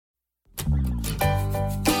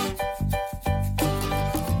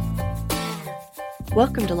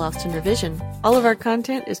Welcome to Lost in Revision. All of our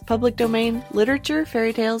content is public domain, literature,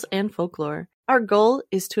 fairy tales, and folklore. Our goal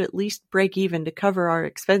is to at least break even to cover our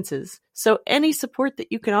expenses, so any support that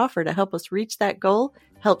you can offer to help us reach that goal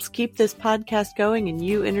helps keep this podcast going and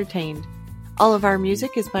you entertained. All of our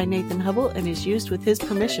music is by Nathan Hubble and is used with his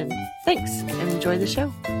permission. Thanks, and enjoy the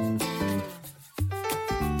show.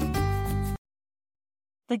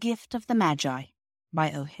 The Gift of the Magi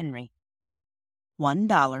by O. Henry.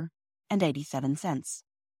 $1.87.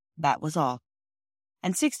 That was all.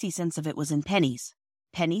 And 60 cents of it was in pennies.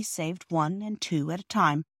 Pennies saved 1 and 2 at a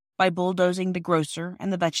time by bulldozing the grocer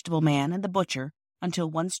and the vegetable man and the butcher until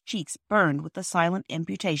one's cheeks burned with the silent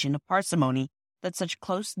imputation of parsimony that such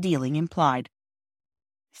close dealing implied.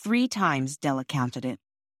 3 times Della counted it.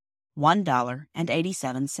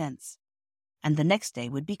 $1.87. And the next day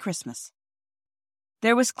would be Christmas.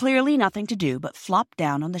 There was clearly nothing to do but flop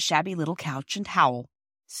down on the shabby little couch and howl.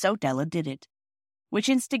 So Della did it, which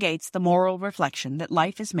instigates the moral reflection that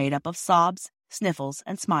life is made up of sobs, sniffles,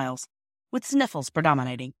 and smiles, with sniffles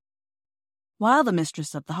predominating. While the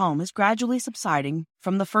mistress of the home is gradually subsiding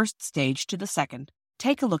from the first stage to the second,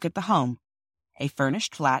 take a look at the home. A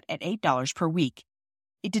furnished flat at $8 per week.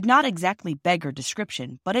 It did not exactly beggar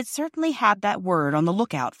description, but it certainly had that word on the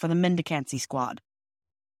lookout for the mendicancy squad.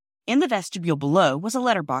 In the vestibule below was a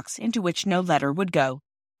letterbox into which no letter would go,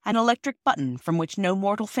 an electric button from which no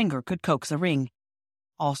mortal finger could coax a ring.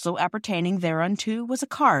 Also appertaining thereunto was a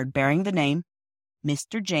card bearing the name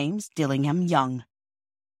Mr. James Dillingham Young.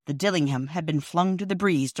 The Dillingham had been flung to the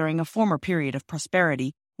breeze during a former period of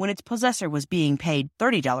prosperity when its possessor was being paid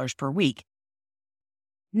 $30 per week.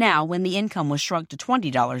 Now, when the income was shrunk to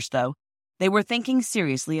 $20, though, they were thinking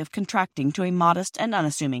seriously of contracting to a modest and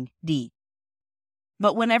unassuming D.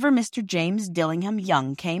 But whenever Mr. James Dillingham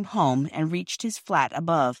Young came home and reached his flat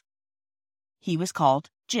above, he was called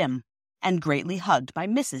Jim, and greatly hugged by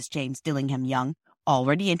Mrs. James Dillingham Young,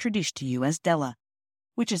 already introduced to you as Della,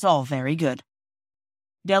 which is all very good.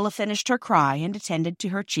 Della finished her cry and attended to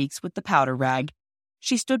her cheeks with the powder rag.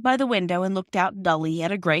 She stood by the window and looked out dully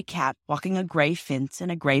at a gray cat walking a gray fence in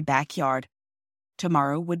a gray backyard.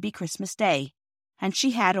 Tomorrow would be Christmas Day, and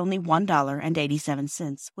she had only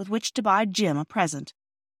 $1.87 with which to buy Jim a present.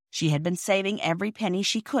 She had been saving every penny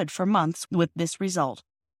she could for months with this result.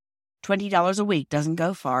 $20 a week doesn't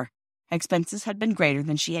go far. Expenses had been greater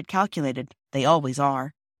than she had calculated. They always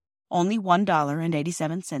are. Only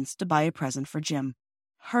 $1.87 to buy a present for Jim.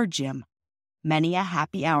 Her Jim. Many a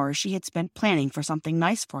happy hour she had spent planning for something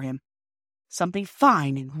nice for him. Something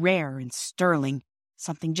fine and rare and sterling.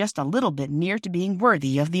 Something just a little bit near to being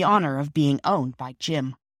worthy of the honor of being owned by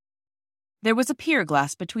Jim. There was a pier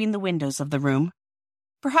glass between the windows of the room.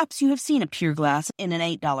 Perhaps you have seen a pier glass in an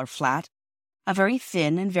 $8 flat. A very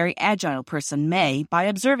thin and very agile person may, by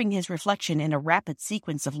observing his reflection in a rapid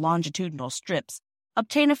sequence of longitudinal strips,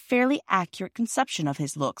 obtain a fairly accurate conception of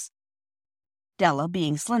his looks. Della,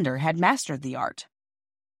 being slender, had mastered the art.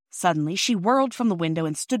 Suddenly she whirled from the window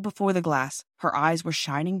and stood before the glass. Her eyes were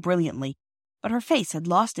shining brilliantly, but her face had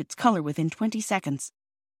lost its color within 20 seconds.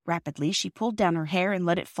 Rapidly she pulled down her hair and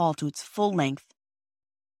let it fall to its full length.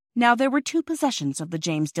 Now there were 2 possessions of the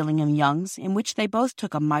James Dillingham Youngs in which they both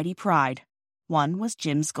took a mighty pride. One was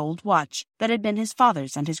Jim's gold watch that had been his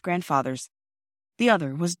father's and his grandfather's. The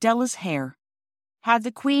other was Della's hair. Had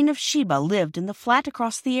the Queen of Sheba lived in the flat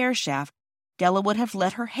across the air shaft, Della would have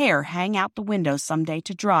let her hair hang out the window some day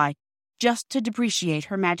to dry, just to depreciate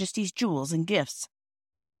Her Majesty's jewels and gifts.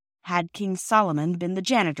 Had King Solomon been the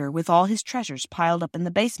janitor with all his treasures piled up in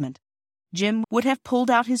the basement, Jim would have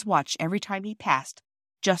pulled out his watch every time he passed,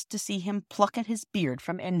 just to see him pluck at his beard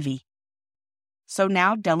from envy. So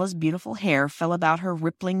now Della's beautiful hair fell about her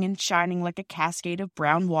rippling and shining like a cascade of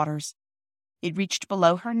brown waters. It reached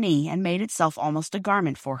below her knee and made itself almost a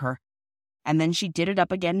garment for her, and then she did it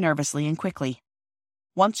up again nervously and quickly.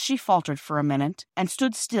 Once she faltered for a minute and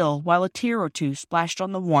stood still while a tear or two splashed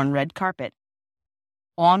on the worn red carpet.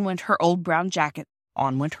 On went her old brown jacket,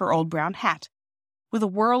 on went her old brown hat, with a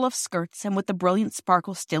whirl of skirts and with the brilliant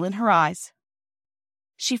sparkle still in her eyes.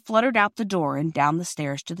 She fluttered out the door and down the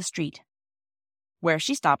stairs to the street. Where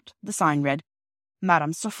she stopped, the sign read,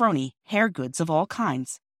 Madame Sofronie, hair goods of all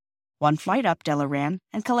kinds. 1 flight up Della ran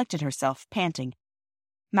and collected herself, panting.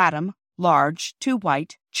 Madame, large, too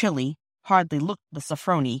white, chilly, hardly looked the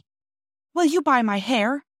Sofronie. "Will you buy my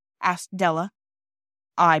hair?" asked Della.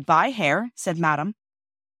 "I buy hair," said Madame.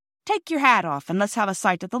 "Take your hat off and let's have a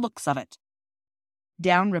sight at the looks of it."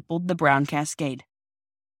 Down rippled the brown cascade.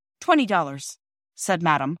 $20, said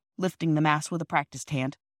Madame, lifting the mass with a practised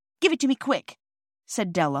hand. "Give it to me quick,"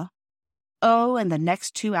 said Della. Oh, and the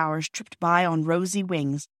next 2 hours tripped by on rosy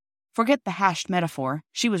wings, Forget the hashed metaphor.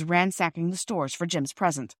 She was ransacking the stores for Jim's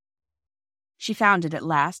present. She found it at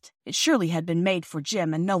last. It surely had been made for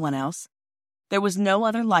Jim and no one else. There was no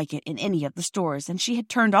other like it in any of the stores, and she had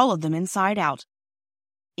turned all of them inside out.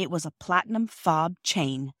 It was a platinum fob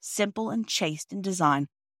chain, simple and chaste in design,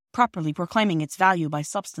 properly proclaiming its value by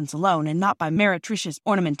substance alone and not by meretricious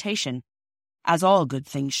ornamentation, as all good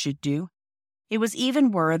things should do. It was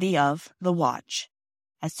even worthy of the watch.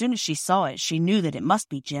 As soon as she saw it, she knew that it must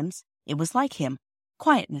be Jim's. It was like him,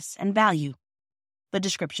 quietness and value. The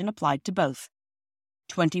description applied to both.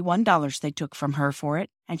 $21 they took from her for it,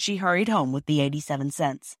 and she hurried home with the 87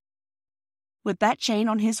 cents. With that chain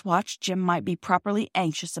on his watch, Jim might be properly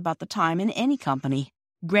anxious about the time in any company.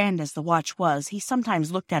 Grand as the watch was, he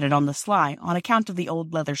sometimes looked at it on the sly on account of the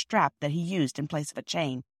old leather strap that he used in place of a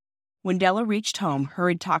chain. When Della reached home, her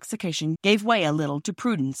intoxication gave way a little to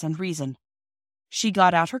prudence and reason. She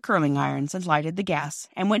got out her curling irons and lighted the gas,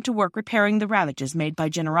 and went to work repairing the ravages made by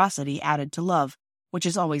generosity added to love, which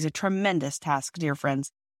is always a tremendous task, dear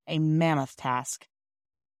friends, a mammoth task.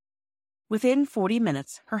 Within 40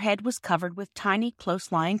 minutes, her head was covered with tiny,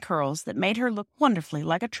 close-lying curls that made her look wonderfully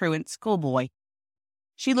like a truant schoolboy.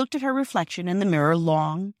 She looked at her reflection in the mirror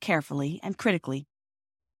long, carefully, and critically.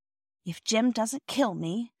 "If Jim doesn't kill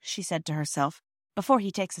me," she said to herself, "before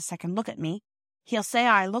he takes a second look at me, he'll say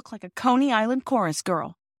I look like a Coney Island chorus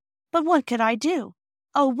girl. But what could I do?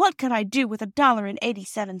 Oh, what could I do with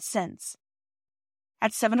 $1.87?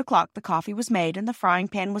 At 7 o'clock the coffee was made and the frying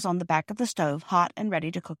pan was on the back of the stove, hot and ready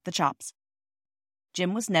to cook the chops.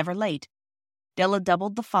 Jim was never late. Della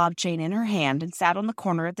doubled the fob chain in her hand and sat on the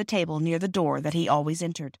corner of the table near the door that he always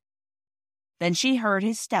entered. Then she heard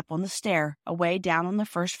his step on the stair, away down on the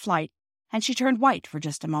first flight, and she turned white for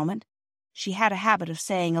just a moment. She had a habit of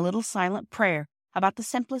saying a little silent prayer about the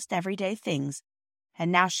simplest everyday things,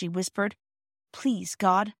 and now she whispered, "Please,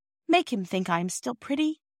 God, make him think I am still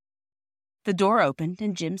pretty." The door opened,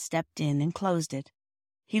 and Jim stepped in and closed it.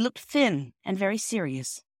 He looked thin and very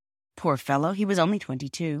serious. Poor fellow, he was only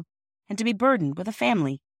 22, and to be burdened with a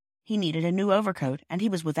family. He needed a new overcoat, and he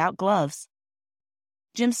was without gloves.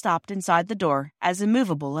 Jim stopped inside the door, as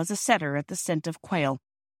immovable as a setter at the scent of quail.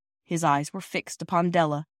 His eyes were fixed upon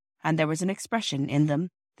Della, and there was an expression in them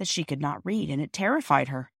that she could not read, and it terrified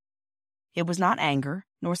her. It was not anger,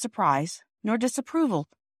 nor surprise, nor disapproval,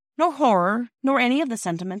 nor horror, nor any of the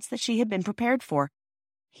sentiments that she had been prepared for.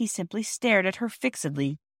 He simply stared at her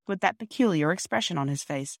fixedly, with that peculiar expression on his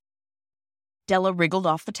face. Della wriggled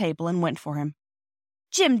off the table and went for him.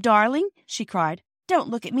 "Jim, darling," she cried, "don't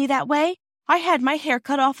look at me that way. I had my hair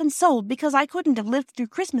cut off and sold because I couldn't have lived through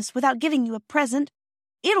Christmas without giving you a present.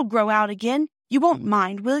 It'll grow out again. You won't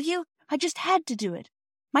mind, will you? I just had to do it.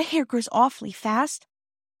 My hair grows awfully fast.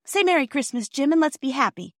 Say Merry Christmas, Jim, and let's be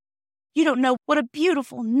happy. You don't know what a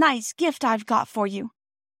beautiful, nice gift I've got for you."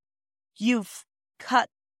 "You've cut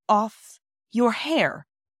off your hair?"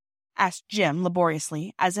 asked Jim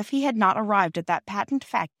laboriously, as if he had not arrived at that patent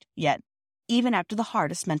fact yet, even after the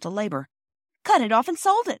hardest mental labor. "Cut it off and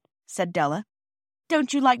sold it," said Della.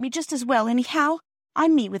 "Don't you like me just as well, anyhow?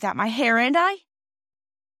 I'm me without my hair, ain't I?"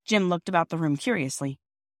 Jim looked about the room curiously.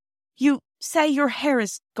 "You say your hair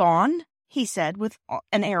is gone?" he said, with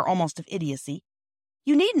an air almost of idiocy.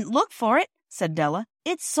 "You needn't look for it," said Della.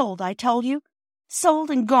 "It's sold, I told you. Sold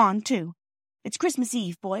and gone, too. It's Christmas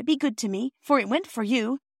Eve, boy. Be good to me, for it went for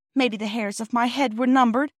you. Maybe the hairs of my head were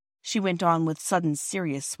numbered," she went on with sudden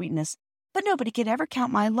serious sweetness, "but nobody could ever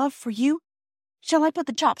count my love for you. Shall I put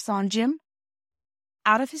the chops on, Jim?"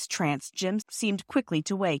 Out of his trance, Jim seemed quickly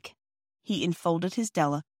to wake. He enfolded his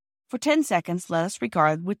Della. For 10 seconds let us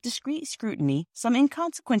regard with discreet scrutiny some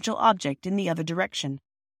inconsequential object in the other direction.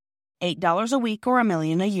 $8 a week or $1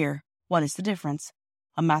 million a year. What is the difference?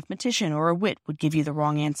 A mathematician or a wit would give you the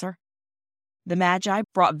wrong answer. The Magi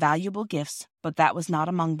brought valuable gifts, but that was not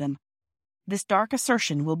among them. This dark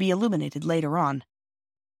assertion will be illuminated later on.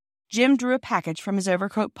 Jim drew a package from his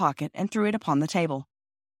overcoat pocket and threw it upon the table.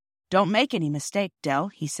 "Don't make any mistake, Dell,"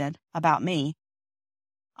 he said, "about me.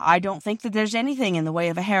 I don't think that there's anything in the way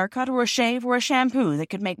of a haircut or a shave or a shampoo that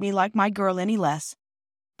could make me like my girl any less.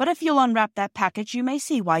 But if you'll unwrap that package, you may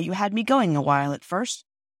see why you had me going a while at first."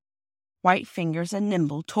 White fingers and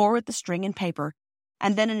nimble tore at the string and paper,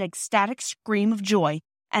 and then an ecstatic scream of joy,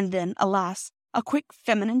 and then, alas, a quick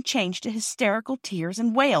feminine change to hysterical tears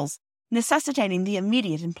and wails, necessitating the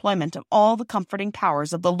immediate employment of all the comforting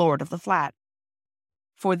powers of the lord of the flat.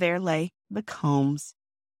 For there lay the combs,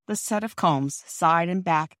 the set of combs, side and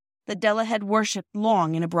back, that Della had worshipped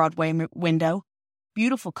long in a Broadway window.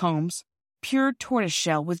 Beautiful combs, pure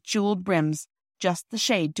tortoiseshell with jeweled brims, just the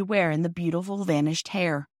shade to wear in the beautiful vanished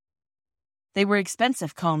hair. They were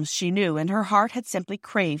expensive combs, she knew, and her heart had simply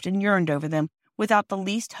craved and yearned over them without the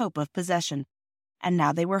least hope of possession. And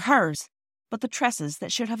now they were hers, but the tresses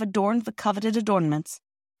that should have adorned the coveted adornments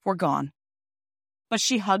were gone. But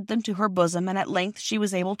she hugged them to her bosom, and at length she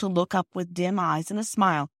was able to look up with dim eyes and a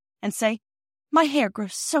smile and say, "My hair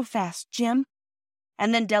grows so fast, Jim."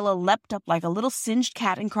 And then Della leapt up like a little singed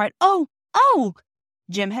cat and cried, "Oh, oh!"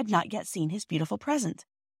 Jim had not yet seen his beautiful present.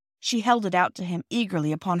 She held it out to him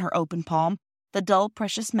eagerly upon her open palm. The dull,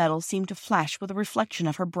 precious metal seemed to flash with a reflection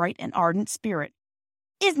of her bright and ardent spirit.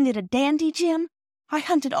 "Isn't it a dandy, Jim? I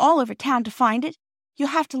hunted all over town to find it. You'll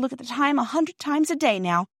have to look at the time 100 times a day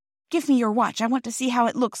now. Give me your watch. I want to see how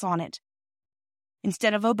it looks on it."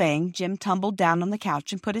 Instead of obeying, Jim tumbled down on the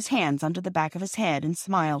couch and put his hands under the back of his head and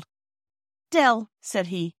smiled. "Dell," said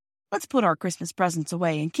he, "let's put our Christmas presents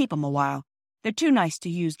away and keep 'em a while. They're too nice to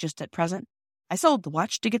use just at present. I sold the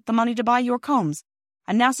watch to get the money to buy your combs,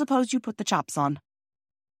 and now suppose you put the chops on."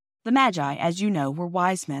 The Magi, as you know, were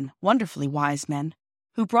wise men, wonderfully wise men,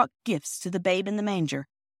 who brought gifts to the babe in the manger.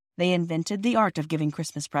 They invented the art of giving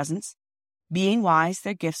Christmas presents. Being wise,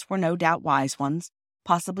 their gifts were no doubt wise ones,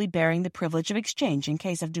 possibly bearing the privilege of exchange in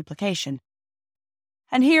case of duplication.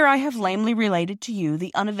 And here I have lamely related to you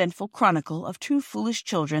the uneventful chronicle of two foolish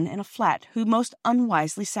children in a flat who most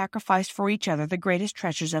unwisely sacrificed for each other the greatest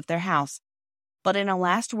treasures of their house. But in a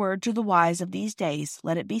last word to the wise of these days,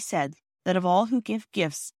 let it be said that of all who give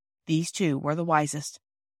gifts, these two were the wisest.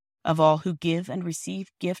 Of all who give and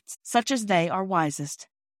receive gifts such as they are wisest.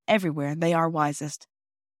 Everywhere they are wisest.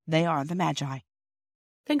 They are the Magi.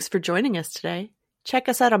 Thanks for joining us today. Check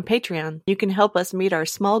us out on Patreon. You can help us meet our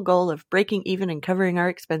small goal of breaking even and covering our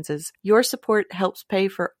expenses. Your support helps pay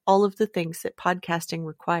for all of the things that podcasting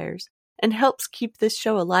requires and helps keep this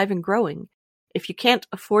show alive and growing. If you can't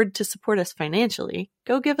afford to support us financially,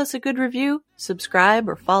 go give us a good review, subscribe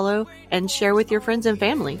or follow, and share with your friends and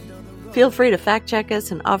family. Feel free to fact-check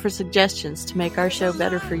us and offer suggestions to make our show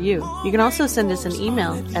better for you. You can also send us an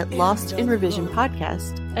email at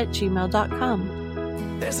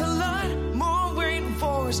lostinrevisionpodcast@gmail.com. There's a lot more waiting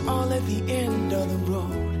for us all at the end of the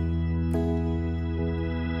road.